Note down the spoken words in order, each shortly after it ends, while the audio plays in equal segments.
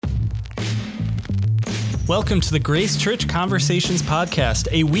Welcome to the Grace Church Conversations Podcast,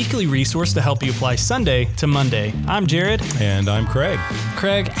 a weekly resource to help you apply Sunday to Monday. I'm Jared. And I'm Craig.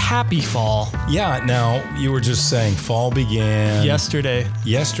 Craig, happy fall. Yeah, now you were just saying fall began... Yesterday.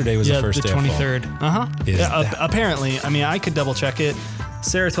 Yesterday was the first day of fall. the 23rd. Apparently. I mean, I could double check it.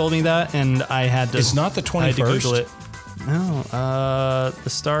 Sarah told me that, and I had to... It's not the 21st? I had to Google it. No, the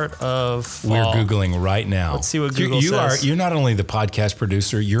start of fall. We're Googling right now. Let's see what Google says. You're not only the podcast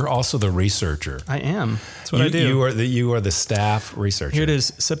producer, you're also the researcher. I am. That's what I do. You are the staff researcher. Here it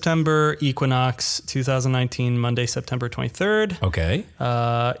is, September equinox 2019, Monday, September 23rd. Okay.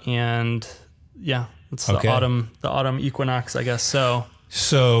 And yeah, it's the autumn equinox, I guess. So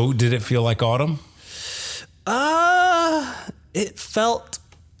did it feel like autumn? It felt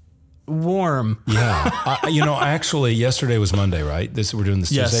warm. Yeah. Actually, yesterday was Monday, right? We're doing this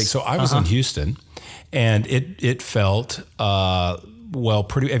Tuesday. So I was in Houston, and it felt, pretty.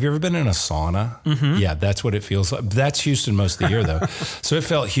 Have you ever been in a sauna? Mm-hmm. Yeah, that's what it feels like. That's Houston most of the year, though. So it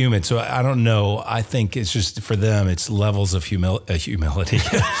felt humid. So I don't know. I think it's just, for them, it's levels of humility.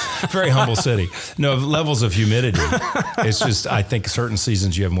 Very humble city. No, levels of humidity. It's just, I think certain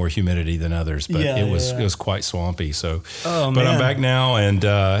seasons you have more humidity than others, but it was quite swampy. So, but I'm back now, and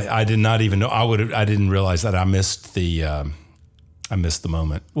I did not even know. I didn't realize that I missed the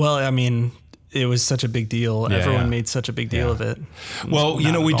moment. Well, I mean, it was such a big deal. Yeah, Everyone made such a big deal of it. Well,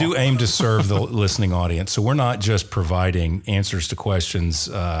 we do aim to serve the listening audience. So we're not just providing answers to questions.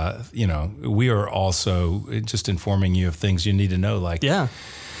 We are also just informing you of things you need to know. Like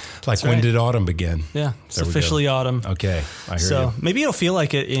when did autumn begin? Yeah, it's officially autumn. Okay, I hear you. So maybe it'll feel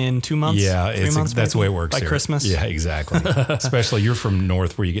like it in 2 months. Yeah, 3 months. That's the way it works by here. Christmas. Yeah, exactly. Especially you're from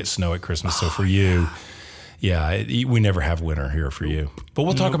north where you get snow at Christmas. So for you... Yeah, we never have winter here for you. But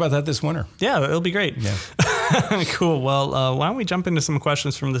we'll talk about that this winter. Yeah, it'll be great. Yeah. Cool. Well, why don't we jump into some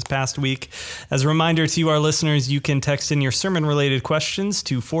questions from this past week? As a reminder to you, our listeners, you can text in your sermon-related questions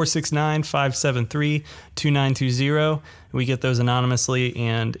to 469-573-2920. We get those anonymously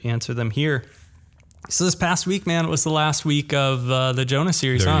and answer them here. So this past week, man, it was the last week of the Jonah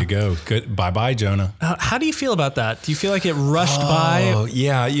series. There you go. Good. Bye-bye, Jonah. How do you feel about that? Do you feel like it rushed by? Oh,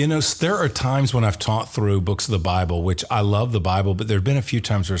 yeah. There are times when I've taught through books of the Bible, which I love the Bible, but there have been a few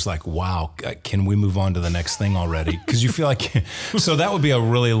times where it's like, wow, can we move on to the next thing already? Because you feel like, so that would be a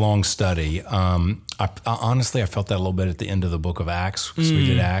really long study. Honestly, I felt that a little bit at the end of the book of Acts, because we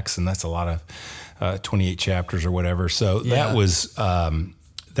did Acts, and that's a lot of 28 chapters or whatever. So that was...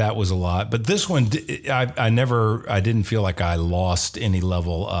 that was a lot, but this one, I didn't feel like I lost any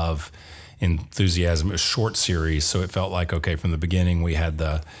level of enthusiasm. It was a short series, so it felt like, okay, from the beginning we had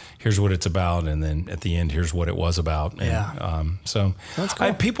here's what it's about, and then at the end, here's what it was about. And, so that's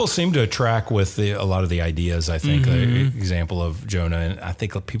cool. People seem to track with a lot of the ideas, I think. The example of Jonah, and I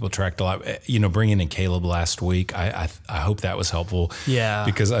think people tracked a lot. Bringing in Caleb last week, I hope that was helpful. Yeah.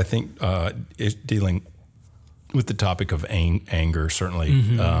 Because I think dealing with the topic of anger certainly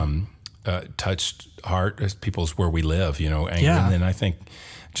touched people's where we live, anger. Yeah. And then I think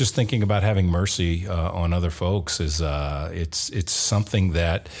just thinking about having mercy on other folks is it's something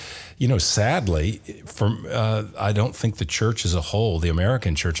that, sadly, I don't think the church as a whole, the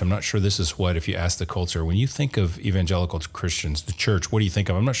American church, I'm not sure this is what, if you ask the culture, when you think of evangelical Christians, the church, what do you think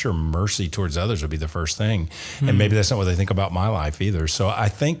of? I'm not sure mercy towards others would be the first thing. And maybe that's not what they think about my life either. So I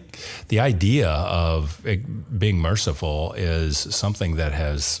think the idea of being merciful is something that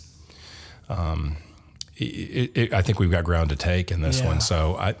has... I think we've got ground to take in this one.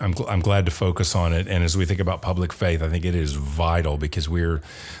 So I'm glad to focus on it. And as we think about public faith, I think it is vital because we're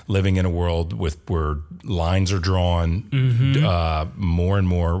living in a world where lines are drawn, more and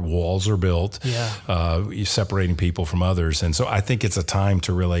more walls are built, separating people from others. And so I think it's a time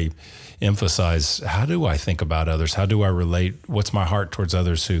to really emphasize, how do I think about others? How do I relate? What's my heart towards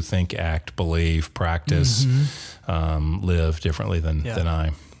others who think, act, believe, practice, live differently than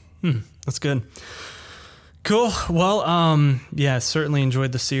I? That's good. Cool. Well, certainly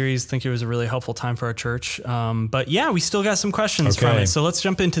enjoyed the series. Think it was a really helpful time for our church. But we still got some questions from it. So let's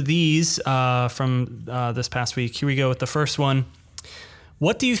jump into these from this past week. Here we go with the first one.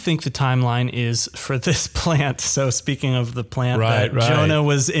 What do you think the timeline is for this plant? So speaking of the plant that Jonah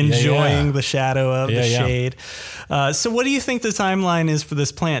was enjoying the shadow of, the shade. So what do you think the timeline is for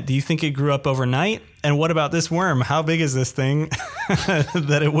this plant? Do you think it grew up overnight? And what about this worm? How big is this thing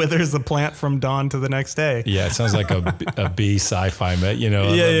that it withers the plant from dawn to the next day? Yeah, it sounds like a B sci-fi,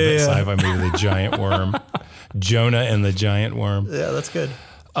 sci-fi movie, the giant worm. Jonah and the giant worm. Yeah, that's good.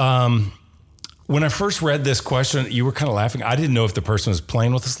 When I first read this question, you were kind of laughing. I didn't know if the person was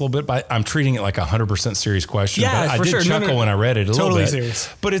playing with us a little bit, but I'm treating it like a 100% serious question. Yeah, but I did chuckle when I read it a little bit. Totally serious.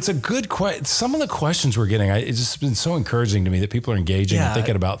 But it's a good question. Some of the questions we're getting, it's just been so encouraging to me that people are engaging and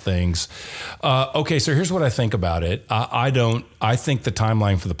thinking about things. Okay, so here's what I think about it. I think the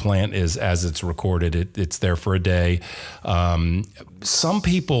timeline for the plant is as it's recorded. It's there for a day. Some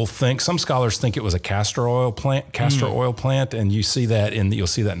scholars think it was a castor oil plant, and you'll see that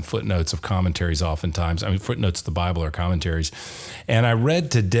in footnotes of commentaries oftentimes. I mean, footnotes of the Bible or commentaries. And I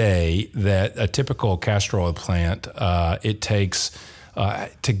read today that a typical castor oil plant, it takes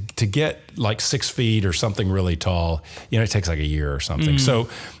to get like 6 feet or something really tall, it takes like a year or something. So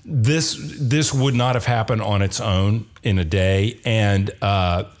this would not have happened on its own in a day. And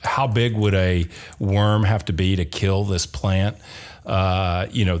how big would a worm have to be to kill this plant?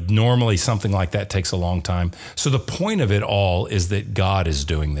 Normally something like that takes a long time. So the point of it all is that God is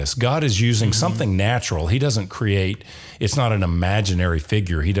doing this. God is using something natural. He doesn't create, it's not an imaginary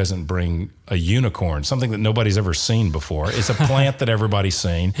figure. He doesn't bring a unicorn, something that nobody's ever seen before. It's a plant that everybody's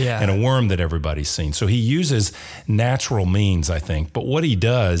seen and a worm that everybody's seen. So he uses natural means, I think. But what he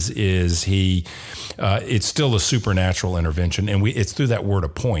does is it's still a supernatural intervention. And it's through that word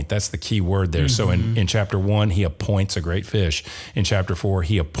appoint. That's the key word there. So in chapter 1, he appoints a great fish. In chapter 4,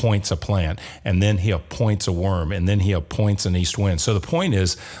 he appoints a plant. And then he appoints a worm. And then he appoints an east wind. So the point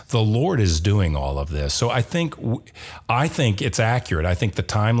is, the Lord is doing all of this. So I think it's accurate. I think the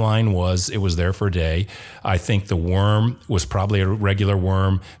timeline was there for a day. I think the worm was probably a regular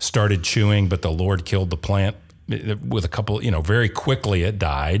worm, started chewing, but the Lord killed the plant with a couple, very quickly it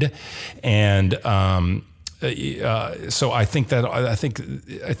died. And so I think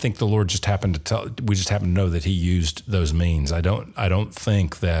the Lord just happened to we just happened to know that he used those means. I don't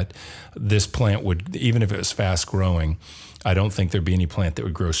think that this plant would, even if it was fast growing, I don't think there'd be any plant that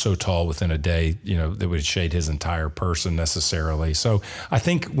would grow so tall within a day, that would shade his entire person necessarily. So I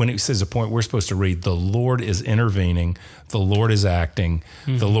think when it says a point, we're supposed to read, the Lord is intervening, the Lord is acting,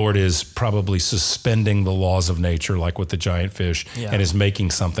 the Lord is probably suspending the laws of nature, like with the giant fish, and is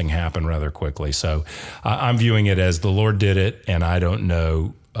making something happen rather quickly. So I'm viewing it as the Lord did it, and I don't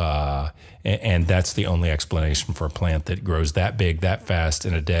know. And that's the only explanation for a plant that grows that big, that fast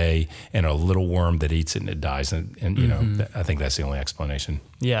in a day, and a little worm that eats it and it dies. And I think that's the only explanation.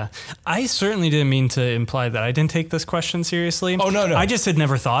 Yeah. I certainly didn't mean to imply that I didn't take this question seriously. Oh, no. I just had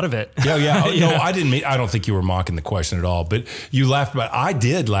never thought of it. Yeah. No, I didn't mean, I don't think you were mocking the question at all, but you laughed about it. I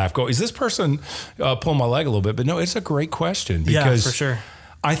did laugh. Is this person pulling my leg a little bit? But no, it's a great question because for sure.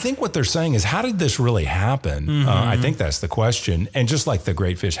 I think what they're saying is, how did this really happen? I think that's the question. And just like the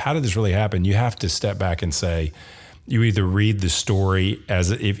great fish, how did this really happen? You have to step back and say, you either read the story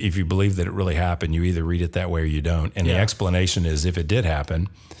as if you believe that it really happened, you either read it that way or you don't. And the explanation is, if it did happen,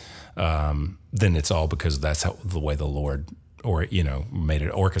 then it's all because that's the way the Lord made it,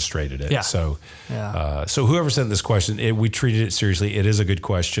 orchestrated it. Yeah. So whoever sent this question, we treated it seriously. It is a good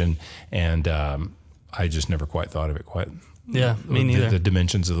question. And I just never quite thought of it quite. Yeah, me neither. The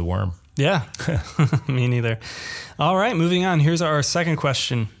dimensions of the worm. Yeah, me neither. All right, moving on. Here's our second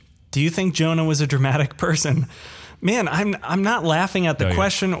question. Do you think Jonah was a dramatic person? Man, I'm not laughing at the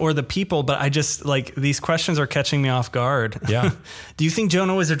question or the people, but I just, these questions are catching me off guard. Yeah. Do you think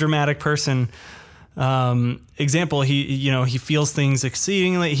Jonah was a dramatic person? Example, he feels things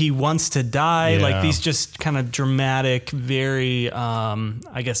exceedingly. He wants to die. Yeah. These just kind of dramatic, very,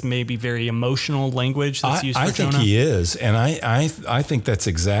 I guess maybe very emotional language that's used for Jonah. I think he is. And I think that's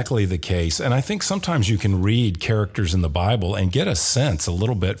exactly the case. And I think sometimes you can read characters in the Bible and get a sense a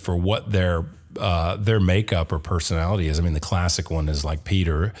little bit for what their makeup or personality is. I mean, the classic one is like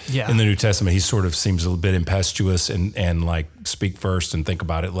Peter in the New Testament. He sort of seems a little bit impetuous and like speak first and think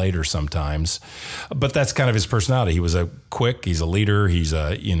about it later sometimes. But that's kind of his personality. He was he's a leader. He's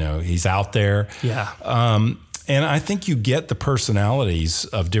he's out there. Yeah. And I think you get the personalities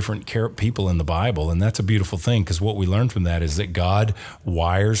of different people in the Bible. And that's a beautiful thing, because what we learn from that is that God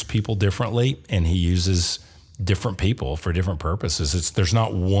wires people differently, and he uses different people for different purposes. There's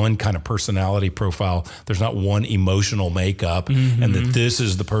not one kind of personality profile. There's not one emotional makeup, and that this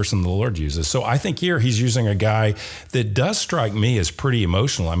is the person the Lord uses. So I think here he's using a guy that does strike me as pretty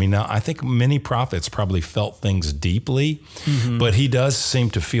emotional. I mean, now I think many prophets probably felt things deeply, but he does seem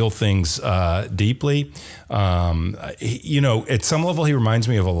to feel things deeply. At some level, he reminds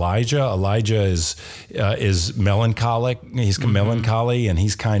me of Elijah. Elijah is melancholic. He's melancholy, and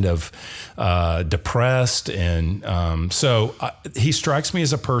he's kind of depressed. And so he strikes me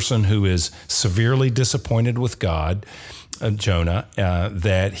as a person who is severely disappointed with God. Jonah,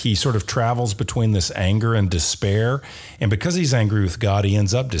 that he sort of travels between this anger and despair. And because he's angry with God, he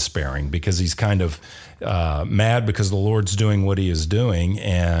ends up despairing because he's kind of mad because the Lord's doing what he is doing,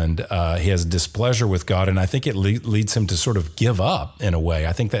 and he has displeasure with God. And I think it leads him to sort of give up in a way.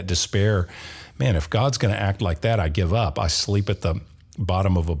 I think that despair, man, if God's going to act like that, I give up. I sleep at the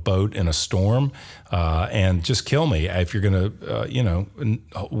bottom of a boat in a storm, and just kill me. If you're going to,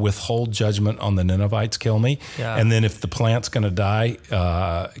 withhold judgment on the Ninevites, kill me. Yeah. And then if the plant's going to die,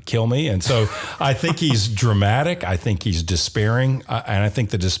 kill me. And so I think he's dramatic. I think he's despairing. And I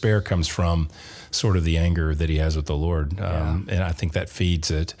think the despair comes from sort of the anger that he has with the Lord. And I think that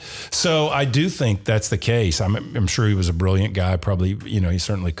feeds it. So I do think that's the case. I'm sure he was a brilliant guy. Probably, he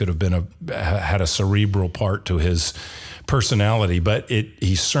certainly could have had a cerebral part to his personality, but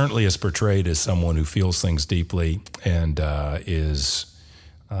he certainly is portrayed as someone who feels things deeply and is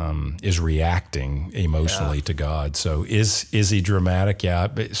reacting emotionally to God. So is he dramatic? Yeah,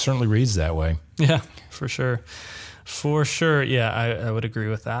 it certainly reads that way. Yeah, for sure. For sure. Yeah, I would agree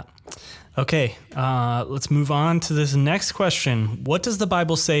with that. Okay, let's move on to this next question. What does the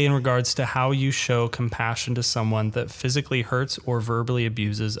Bible say in regards to how you show compassion to someone that physically hurts or verbally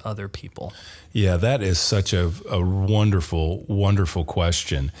abuses other people? Yeah, that is such a wonderful, wonderful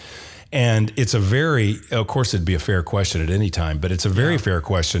question. And it's of course, it'd be a fair question at any time, but it's a very fair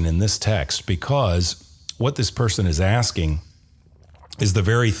question in this text because what this person is asking is the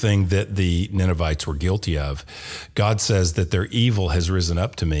very thing that the Ninevites were guilty of. God says that their evil has risen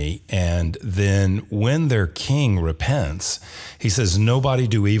up to me. And then when their king repents, he says, nobody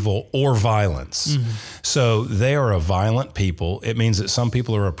do evil or violence. Mm-hmm. So they are a violent people. It means that some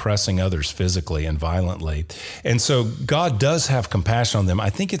people are oppressing others physically and violently. And so God does have compassion on them.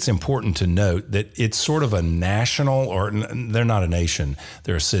 I think it's important to note that it's sort of a national, or they're not a nation,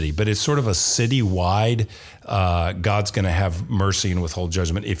 they're a city, but it's sort of a citywide, God's going to have mercy and withhold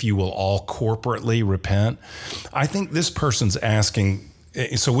judgment if you will all corporately repent. I think this person's asking,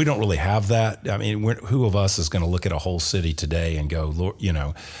 so we don't really have that. I mean, who of us is going to look at a whole city today and go, Lord,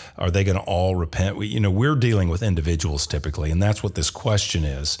 are they going to all repent? We're dealing with individuals typically, and that's what this question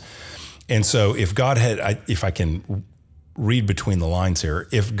is. And so if God had, if I can read between the lines here,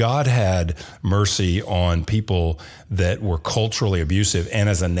 if God had mercy on people that were culturally abusive and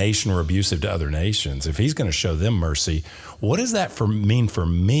as a nation were abusive to other nations, if he's going to show them mercy, what does that mean for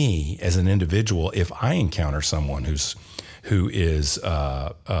me as an individual if I encounter someone who is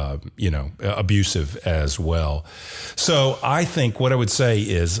abusive as well? So I think what I would say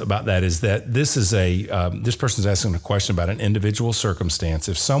is about that is that this is this person's asking a question about an individual circumstance.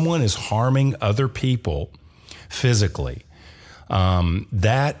 If someone is harming other people physically,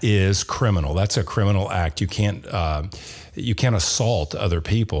 that is criminal. That's a criminal act. You can't assault other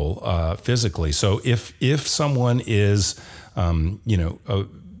people physically. So if someone is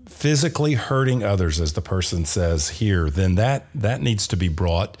physically hurting others, as the person says here, then that needs to be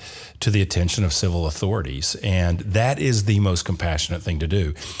brought to the attention of civil authorities. And that is the most compassionate thing to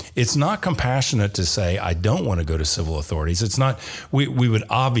do. It's not compassionate to say, I don't want to go to civil authorities. It's not, we would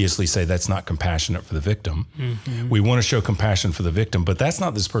obviously say that's not compassionate for the victim. Mm-hmm. We want to show compassion for the victim, but that's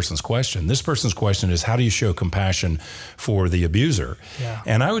not this person's question. This person's question is, how do you show compassion for the abuser? Yeah.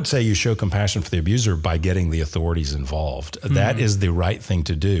 And I would say you show compassion for the abuser by getting the authorities involved. Mm-hmm. That is the right thing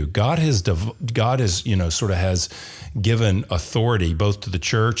to do. God has given authority both to the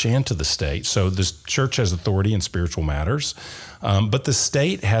church and to the state. So the church has authority in spiritual matters, but the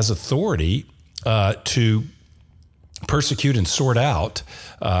state has authority to persecute and sort out,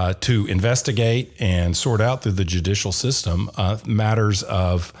 to investigate and sort out through the judicial system matters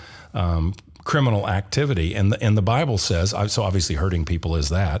of criminal activity. And the Bible says, so obviously hurting people is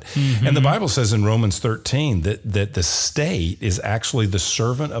that. Mm-hmm. And the Bible says in Romans 13 that the state is actually the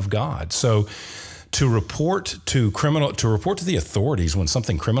servant of God. So to report to the authorities when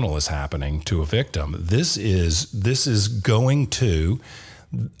something criminal is happening to a victim, this is going to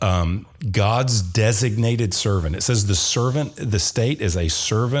God's designated servant. It says the state is a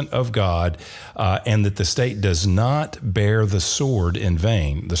servant of God, and that the state does not bear the sword in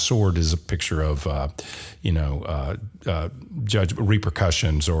vain. The sword is a picture of,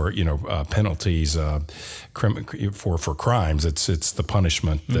 repercussions or penalties for crimes. It's the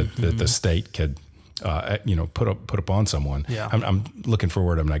punishment that the state could put upon someone. Yeah. I'm looking for a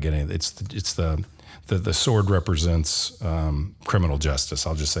word. I'm not getting it. It's the sword represents criminal justice.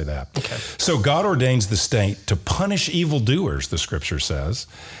 I'll just say that. Okay. So God ordains the state to punish evildoers, the scripture says.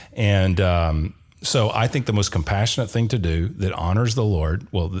 And so I think the most compassionate thing to do that honors the Lord,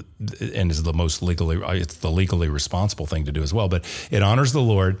 and is the most it's the legally responsible thing to do as well, but it honors the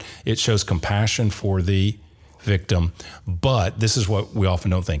Lord. It shows compassion for the victim. But this is what we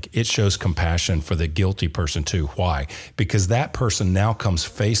often don't think. It shows compassion for the guilty person too. Why? Because that person now comes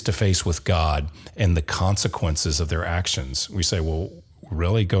face to face with God and the consequences of their actions. We say, well,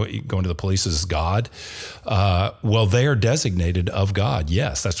 really? Going to the police is God? Well, they are designated of God.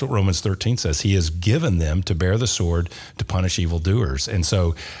 Yes, that's what Romans 13 says. He has given them to bear the sword to punish evildoers. And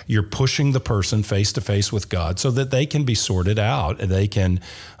so you're pushing the person face to face with God so that they can be sorted out. They can,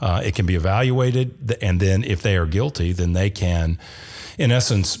 it can be evaluated. And then if they are guilty, then they can, in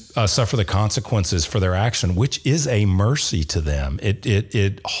essence, suffer the consequences for their action, which is a mercy to them.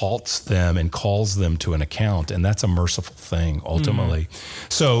 It halts them and calls them to an account, and that's a merciful thing ultimately.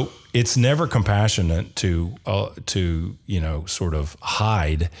 So it's never compassionate to sort of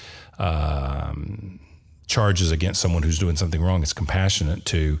hide charges against someone who's doing something wrong. It's compassionate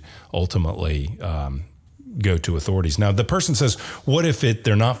to ultimately go to authorities. Now, the person says, "What if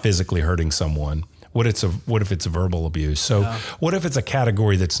they're not physically hurting someone?" What if it's a verbal abuse? So what if it's a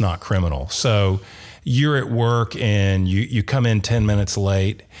category that's not criminal? So you're at work and you come in 10 minutes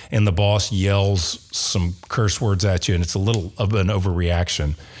late and the boss yells some curse words at you and it's a little of an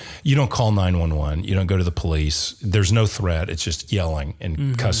overreaction. You don't call 911. You don't go to the police. There's no threat. It's just yelling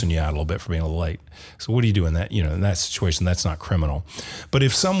and cussing you out a little bit for being a little late. So what do you do in that? In that situation, that's not criminal. But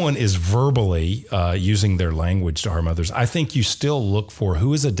if someone is verbally using their language to harm others, I think you still look for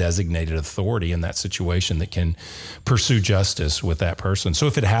who is a designated authority in that situation that can pursue justice with that person. So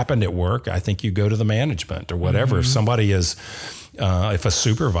if it happened at work, I think you go to the management or whatever. If somebody is, if a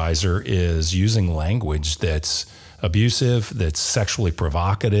supervisor is using language that's abusive, that's sexually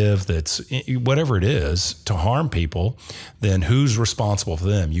provocative, that's whatever it is to harm people, then who's responsible for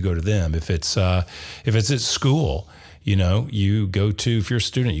them? You go to them. If it's at school, you go to, if you're a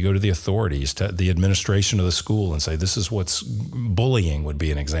student, you go to the authorities, to the administration of the school and say, this is what's bullying would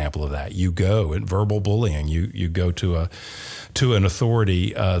be an example of that. You go and verbal bullying, you go to an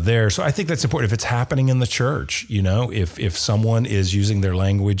authority there. So I think that's important. If it's happening in the church, if someone is using their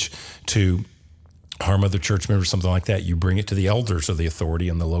language to harm other church members, something like that, you bring it to the elders of the authority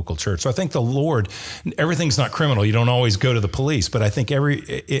in the local church. So I think the Lord, everything's not criminal. You don't always go to the police, but I think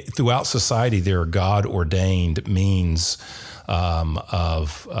throughout society, there are God-ordained means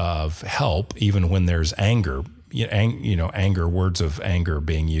of help, even when there's anger. Anger, words of anger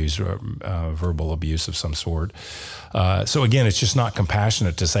being used, verbal abuse of some sort. So again, it's just not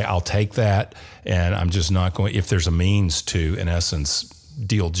compassionate to say, I'll take that and I'm just not going, if there's a means to, in essence,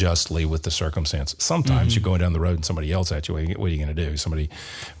 deal justly with the circumstance. Sometimes you're going down the road and somebody yells at you. What are you going to do? Somebody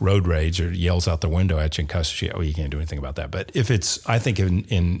road rage or yells out the window at you and cusses you. You can't do anything about that. But if it's, I think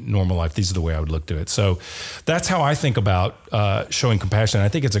in normal life, these are the way I would look to it. So that's how I think about showing compassion. I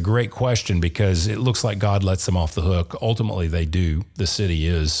think it's a great question because it looks like God lets them off the hook. Ultimately, they do. The city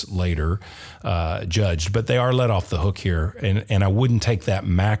is later judged, but they are let off the hook here. And I wouldn't take that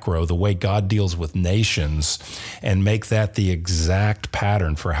macro, the way God deals with nations, and make that the exact pattern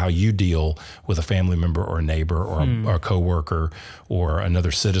for how you deal with a family member or a neighbor or a coworker or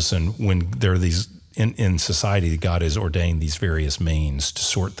another citizen when there are these in society. God has ordained these various means to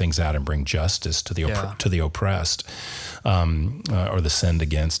sort things out and bring justice to the oppressed or the sinned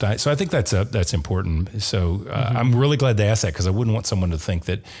against. So I think that's important. So I'm really glad they asked that because I wouldn't want someone to think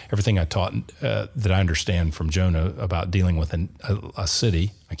that everything I taught that I understand from Jonah about dealing with a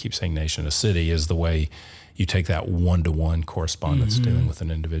city, I keep saying nation, a city, is the way you take that one-to-one correspondence dealing with an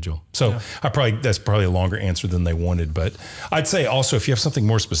individual. So that's probably a longer answer than they wanted, but I'd say also if you have something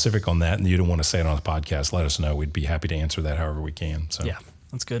more specific on that and you don't want to say it on the podcast, let us know. We'd be happy to answer that however we can. So yeah,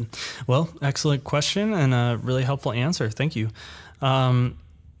 that's good. Well, excellent question and a really helpful answer. Thank you.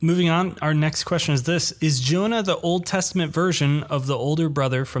 Moving on, our next question is this: is Jonah the Old Testament version of the older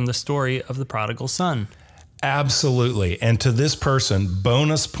brother from the story of the prodigal son? Absolutely. And to this person,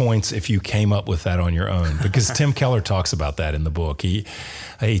 bonus points if you came up with that on your own, because Tim Keller talks about that in the book. He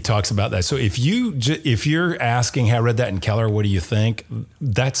talks about that. So if you're asking, hey, I read that in Keller, what do you think?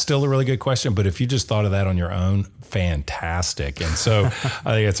 That's still a really good question. But if you just thought of that on your own, fantastic. And so I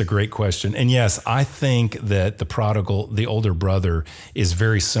think that's a great question. And yes, I think that the older brother, is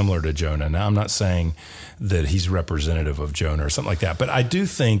very similar to Jonah. Now, I'm not saying that he's representative of Jonah or something like that, but I do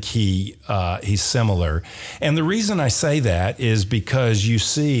think he's similar. And the reason I say that is because you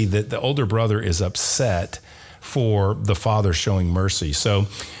see that the older brother is upset for the father showing mercy. So,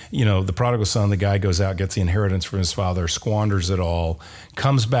 the prodigal son, the guy goes out, gets the inheritance from his father, squanders it all,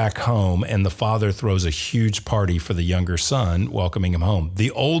 comes back home, and the father throws a huge party for the younger son, welcoming him home.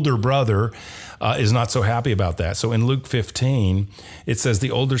 The older brother is not so happy about that. So in Luke 15, it says the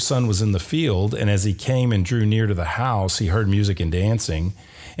older son was in the field, and as he came and drew near to the house, he heard music and dancing.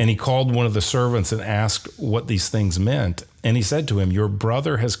 And he called one of the servants and asked what these things meant. And he said to him, your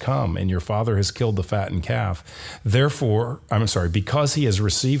brother has come, and your father has killed the fattened calf. Because he has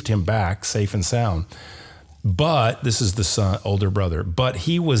received him back safe and sound. But, this is the son, older brother, but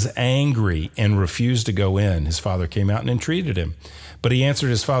he was angry and refused to go in. His father came out and entreated him. But he answered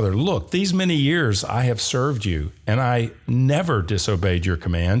his father, look, these many years I have served you, and I never disobeyed your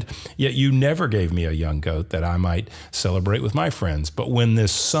command, yet you never gave me a young goat that I might celebrate with my friends. But when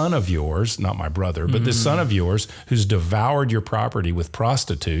this son of yours, not my brother, but this son of yours, who's devoured your property with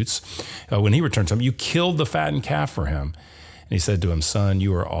prostitutes, when he returns home, you killed the fattened calf for him. And he said to him, son,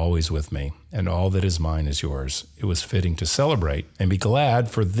 you are always with me, and all that is mine is yours. It was fitting to celebrate and be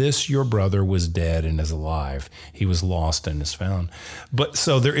glad, for this your brother was dead and is alive. He was lost and is found. But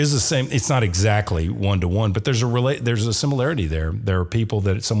so there is the same, it's not exactly one-to-one, but there's a similarity there. There are people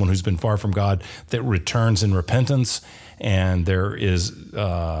someone who's been far from God that returns in repentance. And there is,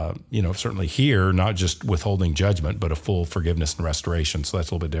 certainly here, not just withholding judgment, but a full forgiveness and restoration. So that's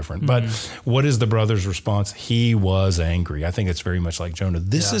a little bit different. But what is the brother's response? He was angry. I think it's very much like Jonah.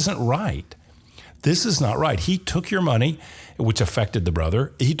 This isn't right. This is not right. He took your money, which affected the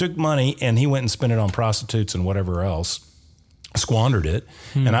brother. He took money and he went and spent it on prostitutes and whatever else. Squandered it.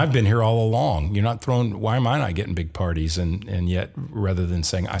 And I've been here all along. Why am I not getting big parties? And yet, rather than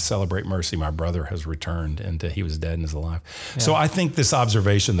saying, I celebrate mercy, my brother has returned and he was dead and is alive. Yeah. So I think this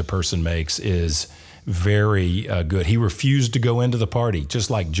observation the person makes is very good. He refused to go into the party, just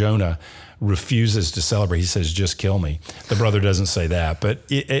like Jonah refuses to celebrate. He says, just kill me. The brother doesn't say that, but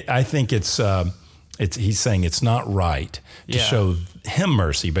I think he's saying it's not right to show him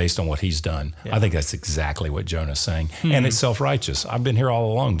mercy based on what he's done. Yeah. I think that's exactly what Jonah's saying. And it's self-righteous. I've been here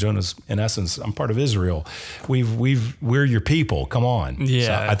all along. Jonah's, in essence, I'm part of Israel. We're your people. Come on. Yeah.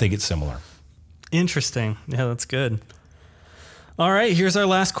 So I think it's similar. Interesting. Yeah, that's good. All right, here's our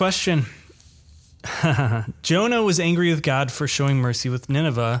last question. Jonah was angry with God for showing mercy with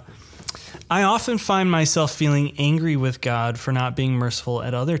Nineveh. I often find myself feeling angry with God for not being merciful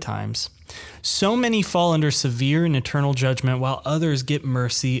at other times. So many fall under severe and eternal judgment while others get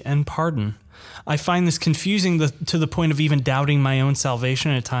mercy and pardon. I find this confusing to the point of even doubting my own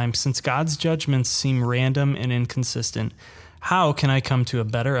salvation at times, since God's judgments seem random and inconsistent. How can I come to a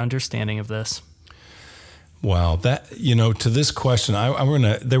better understanding of this? Wow, to this question,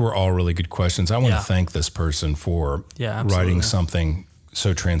 they were all really good questions. I want to thank this person for writing something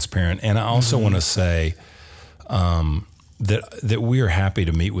so transparent. And I also want to say, that we are happy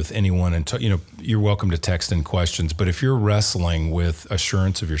to meet with anyone, and you're welcome to text in questions. But if you're wrestling with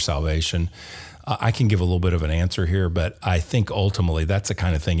assurance of your salvation, I can give a little bit of an answer here. But I think ultimately that's the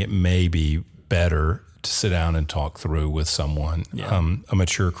kind of thing it may be better to sit down and talk through with someone, a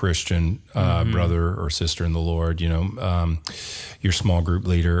mature Christian brother or sister in the Lord. Your small group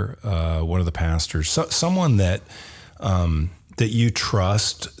leader, one of the pastors, someone that you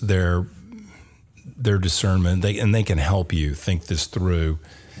trust their discernment, they can help you think this through.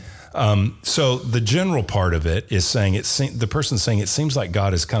 So the general part of it is saying the person's saying it seems like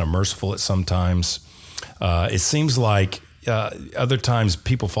God is kind of merciful at some times. It seems like other times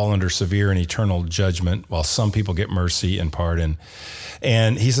people fall under severe and eternal judgment, while some people get mercy and pardon.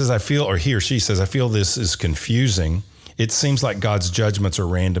 And he says, he or she says, I feel this is confusing. It seems like God's judgments are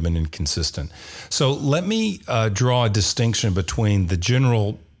random and inconsistent. So let me draw a distinction between the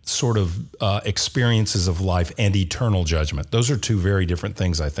general sort of experiences of life and eternal judgment. Those are two very different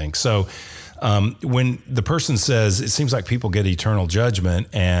things, I think. So when the person says, it seems like people get eternal judgment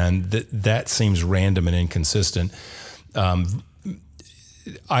and that seems random and inconsistent,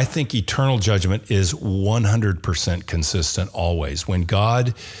 I think eternal judgment is 100% consistent always. When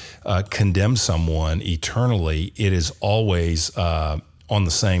God condemns someone eternally, it is always on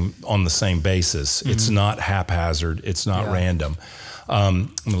the same basis. It's not haphazard. It's not random. I'm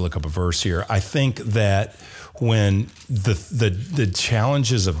going to look up a verse here. I think that when the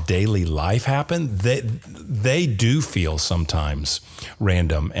challenges of daily life happen, they do feel sometimes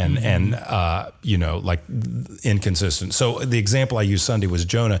random and like inconsistent. So the example I used Sunday was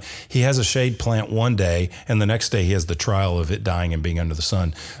Jonah. He has a shade plant one day, and the next day he has the trial of it dying and being under the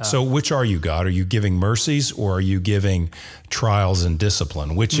sun. So which are you, God? Are you giving mercies, or are you giving trials and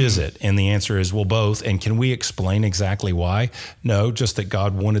discipline? Which is it? And the answer is, well, both. And can we explain exactly why? No, just that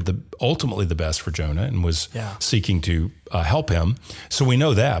God wanted ultimately the best for Jonah and was seeking to help him. So we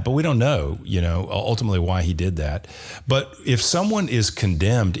know that, but we don't know, ultimately why he did that. But if someone is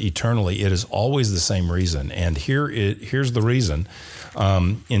condemned eternally, it is always the same reason. And here's the reason.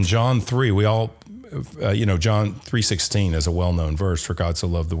 In John 3, we all, John 3:16 is a well-known verse, for God so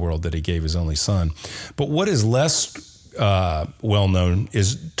loved the world that he gave his only son. But what is less well known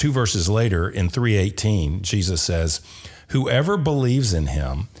is 2 verses later in 3:18. Jesus says, "Whoever believes in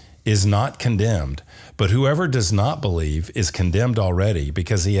him is not condemned, but whoever does not believe is condemned already,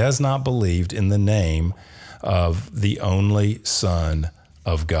 because he has not believed in the name of the only Son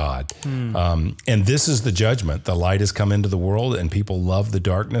of God." And this is the judgment. The light has come into the world, and people love the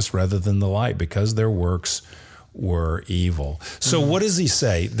darkness rather than the light because their works were evil. So what does he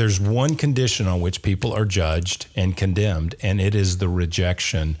say? There's one condition on which people are judged and condemned, and it is the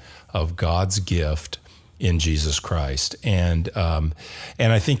rejection of God's gift in Jesus Christ. And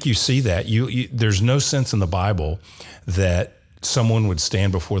I think you see that. There's no sense in the Bible that someone would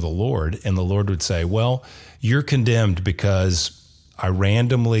stand before the Lord and the Lord would say, well, you're condemned because I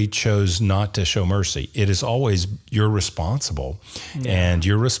randomly chose not to show mercy. It is always you're responsible, and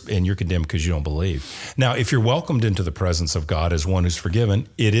you're condemned because you don't believe. Now, if you're welcomed into the presence of God as one who's forgiven,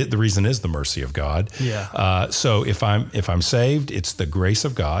 the reason is the mercy of God. Yeah. So if I'm saved, it's the grace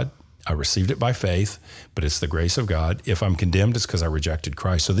of God. I received it by faith, but it's the grace of God. If I'm condemned, it's because I rejected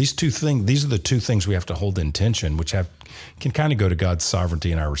Christ. So these are the two things we have to hold in tension, which can kind of go to God's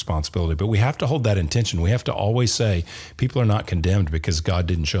sovereignty and our responsibility. But we have to hold that in tension. We have to always say people are not condemned because God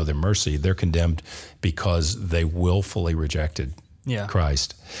didn't show them mercy. They're condemned because they willfully rejected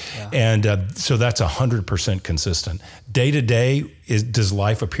Christ. Yeah. And so that's 100% consistent. Day to day, does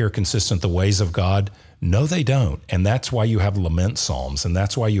life appear consistent the ways of God? No, they don't. And that's why you have lament psalms, and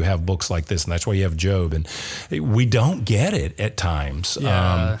that's why you have books like this, and that's why you have Job. And we don't get it at times.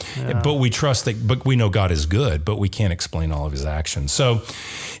 But we trust that, but we know God is good, but we can't explain all of his actions. So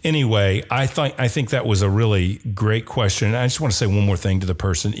anyway, I think that was a really great question. And I just want to say one more thing to the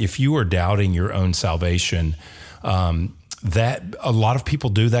person. If you are doubting your own salvation, that a lot of people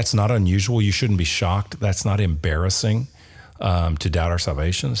do, that's not unusual. You shouldn't be shocked. That's not embarrassing. To doubt our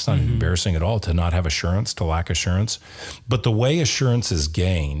salvation. It's not embarrassing at all to not have assurance, to lack assurance. But the way assurance is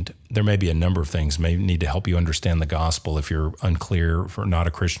gained, there may be a number of things may need to help you understand the gospel. If you're unclear, if you're not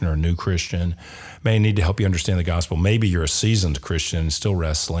a Christian or a new Christian, may need to help you understand the gospel. Maybe you're a seasoned Christian and still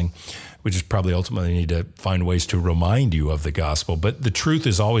wrestling. We just probably ultimately need to find ways to remind you of the gospel. But the truth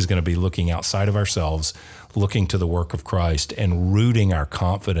is always going to be looking outside of ourselves, looking to the work of Christ and rooting our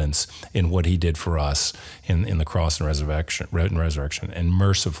confidence in what he did for us in the cross and resurrection, and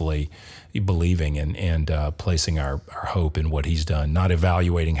mercifully believing and placing our hope in what he's done, not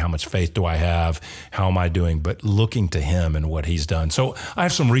evaluating how much faith do I have, how am I doing, but looking to him and what he's done. So I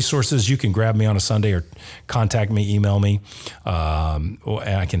have some resources. You can grab me on a Sunday or contact me, email me, and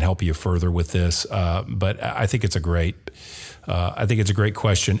I can help you further with this. But I think it's a great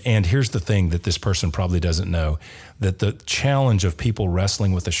question. And here's the thing that this person probably doesn't know, that the challenge of people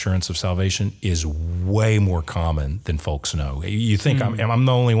wrestling with assurance of salvation is way more common than folks know. You think I'm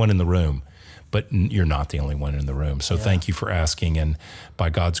the only one in the room, but you're not the only one in the room. So thank you for asking. And by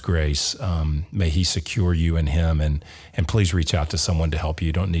God's grace, may he secure you in him. And please reach out to someone to help you.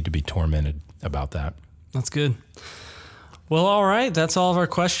 You don't need to be tormented about that. That's good. Well, all right. That's all of our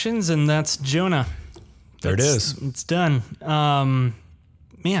questions. And that's Jonah. There it is. It's done.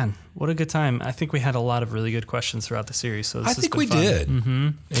 Man, what a good time. I think we had a lot of really good questions throughout the series. So I think we did. Mm-hmm.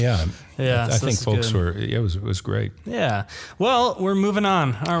 Yeah. I think folks were, it was great. Yeah. Well, we're moving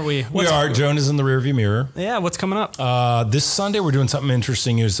on, aren't we? We are. Jonah's in the rearview mirror. Yeah. What's coming up? This Sunday, we're doing something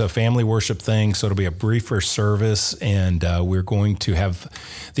interesting. It was a family worship thing. So it'll be a briefer service, and we're going to have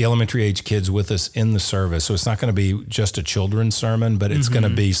the elementary age kids with us in the service. So it's not going to be just a children's sermon, but it's going to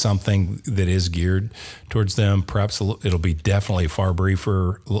be something that is geared towards them. Perhaps it'll be definitely far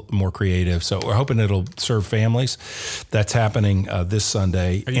briefer, more creative. So we're hoping it'll serve families. That's happening this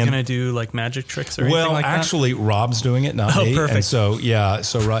Sunday. Are you going to do like magic tricks or anything like that? Well, actually, Rob's doing it, not me. Perfect. And so,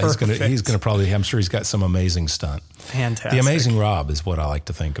 Rob, he's going to probably, I'm sure he's got some amazing stunt. Fantastic. The Amazing Rob is what I like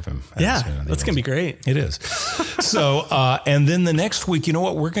to think of him as. Yeah, that's going to be great. It is. So, and then the next week, you know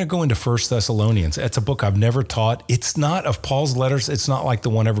what? We're going to go into 1 Thessalonians. It's a book I've never taught. It's not of Paul's letters. It's not like the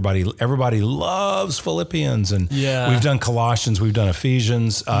one everybody loves, Philippians. And we've done Colossians, we've done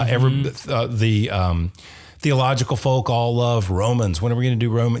Ephesians. Theological folk all love Romans. When are we going to do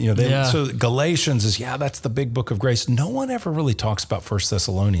Romans? So Galatians is, that's the big book of grace. No one ever really talks about 1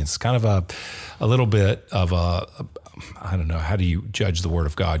 Thessalonians. It's kind of a little bit of I don't know, how do you judge the word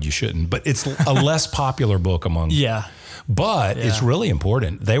of God? You shouldn't, but it's a less popular book among. But it's really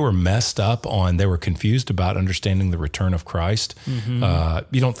important. They were messed up they were confused about understanding the return of Christ.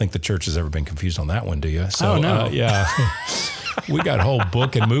 You don't think the church has ever been confused on that one, do you? So, no. We got a whole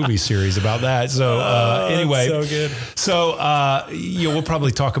book and movie series about that. So anyway, so good. So we'll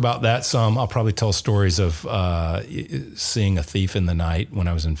probably talk about that some. I'll probably tell stories of seeing A Thief in the Night when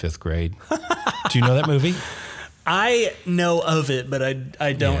I was in 5th grade. Do you know that movie? I know of it, but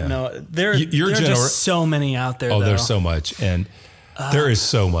I don't know. There are just so many out there. Oh, there's so much, and there is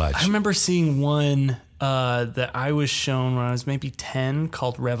so much. I remember seeing one that I was shown when I was maybe 10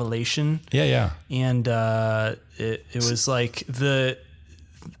 called Revelation. Yeah. And it was like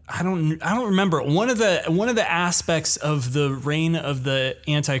I don't remember. One of the aspects of the reign of the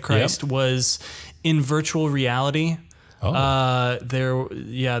Antichrist was in virtual reality. Oh.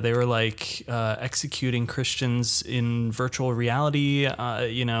 They were like executing Christians in virtual reality.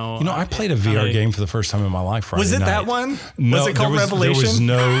 I played a VR game for the first time in my life Friday night. Was it that one? No, was it called Revelation?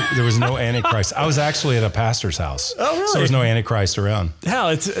 There was no Antichrist. I was actually at a pastor's house. Oh, really? So there was no Antichrist around. Hell,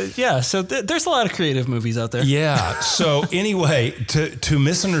 it's So there's a lot of creative movies out there. Yeah. So anyway, to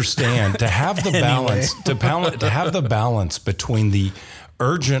misunderstand, to have the balance, to have the balance between the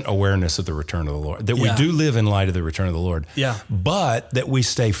urgent awareness of the return of the Lord, that we do live in light of the return of the Lord, but that we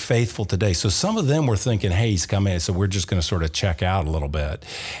stay faithful today. So some of them were thinking, hey, he's coming, so we're just going to sort of check out a little bit.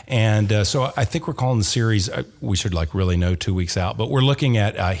 And so I think we're calling the series, we should really know 2 weeks out, but we're looking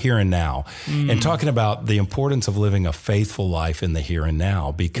at here and now and talking about the importance of living a faithful life in the here and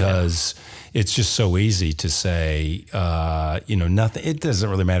now, because it's just so easy to say, nothing, it doesn't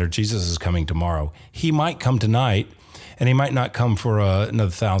really matter. Jesus is coming tomorrow. He might come tonight, and he might not come for another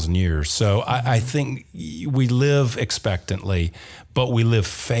 1,000 years. So I think we live expectantly, but we live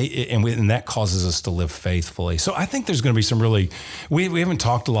and that causes us to live faithfully. So I think there's going to be some really, we haven't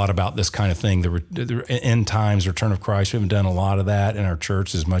talked a lot about this kind of thing, the end times, return of Christ. We haven't done a lot of that in our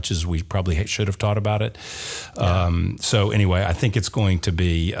church as much as we probably should have taught about it. So anyway, I think it's going to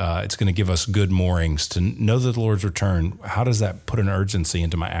be, it's going to give us good moorings to know that the Lord's return. How does that put an urgency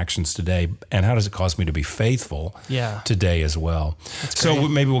into my actions today? And how does it cause me to be faithful today as well? So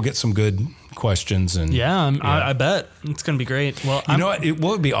maybe we'll get some good questions. And I bet it's going to be great. Well, what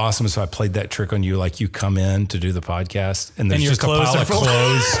would be awesome is if I played that trick on you, like you come in to do the podcast and there's just a pile of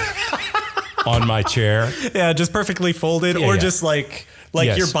clothes on my chair. Yeah, just perfectly folded, just like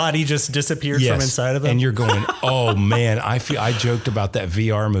your body just disappeared from inside of them. And you're going, oh man, I joked about that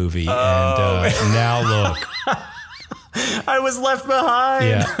VR movie, and now look. I was left behind.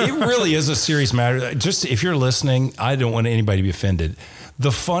 Yeah, it really is a serious matter. Just if you're listening, I don't want anybody to be offended.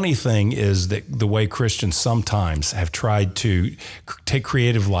 The funny thing is that the way Christians sometimes have tried to take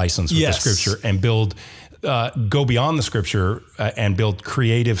creative license with the Scripture and go beyond the Scripture and build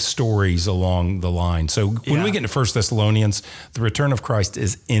creative stories along the line. So when we get into 1 Thessalonians, the return of Christ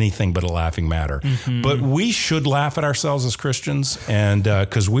is anything but a laughing matter. Mm-hmm. But we should laugh at ourselves as Christians, and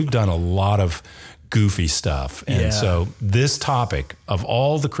because we've done a lot of goofy stuff. And so this topic of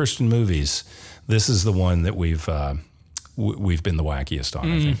all the Christian movies, this is the one that we've been the wackiest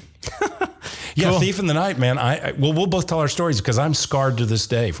on, I think. Cool. Thief in the Night, man. We'll both tell our stories because I'm scarred to this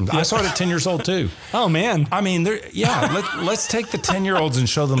day. I saw it at 10 years old too. Oh man. I mean, let's take the 10-year-olds and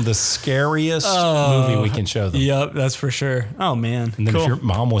show them the scariest movie we can show them. Yep, that's for sure. Oh man. And then if your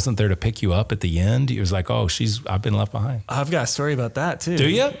mom wasn't there to pick you up at the end, it was like, I've been left behind. I've got a story about that too. Do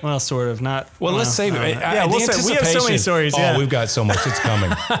you? Well, sort of. Not. Well, let's save it. We have so many stories. Oh, we've got so much. It's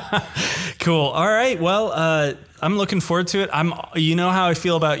coming. Cool. All right. Well, I'm looking forward to it. You know how I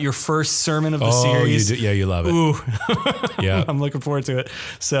feel about your first sermon of the series. You do. Yeah, you love it. Ooh. Yeah. I'm looking forward to it.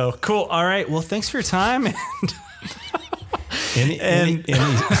 So cool. All right. Well, thanks for your time.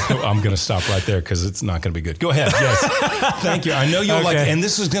 I'm going to stop right there because it's not going to be good. Go ahead. Yes. Thank you. I know you'll like, and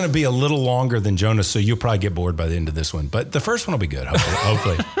this is going to be a little longer than Jonah, so you'll probably get bored by the end of this one. But the first one will be good,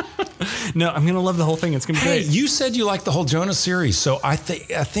 hopefully. No, I'm going to love the whole thing. It's going to be great. You said you liked the whole Jonah series, so I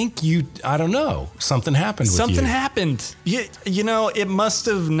think you, I don't know, something happened with you. Something happened. It must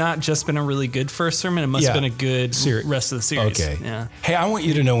have not just been a really good first sermon. It must have been a good rest of the series. Okay. Yeah. Hey, I want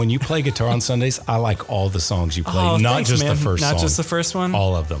you to know when you play guitar on Sundays, I like all the songs you play, not just the first song. Not just the first one?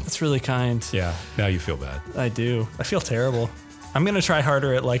 All of them. That's really kind. Yeah. Now you feel bad. I do. I feel terrible. I'm going to try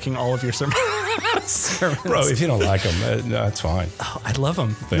harder at liking all of your sermons. Bro, if you don't like them, that's fine. Oh, I love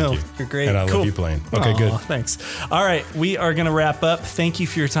them. Thank you. You're great. And I love you playing. Okay, good. Thanks. All right, we are going to wrap up. Thank you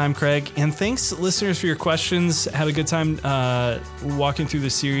for your time, Craig. And thanks, listeners, for your questions. Had a good time walking through the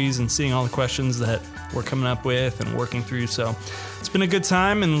series and seeing all the questions that we're coming up with and working through. So it's been a good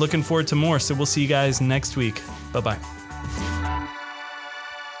time and looking forward to more. So we'll see you guys next week. Bye-bye.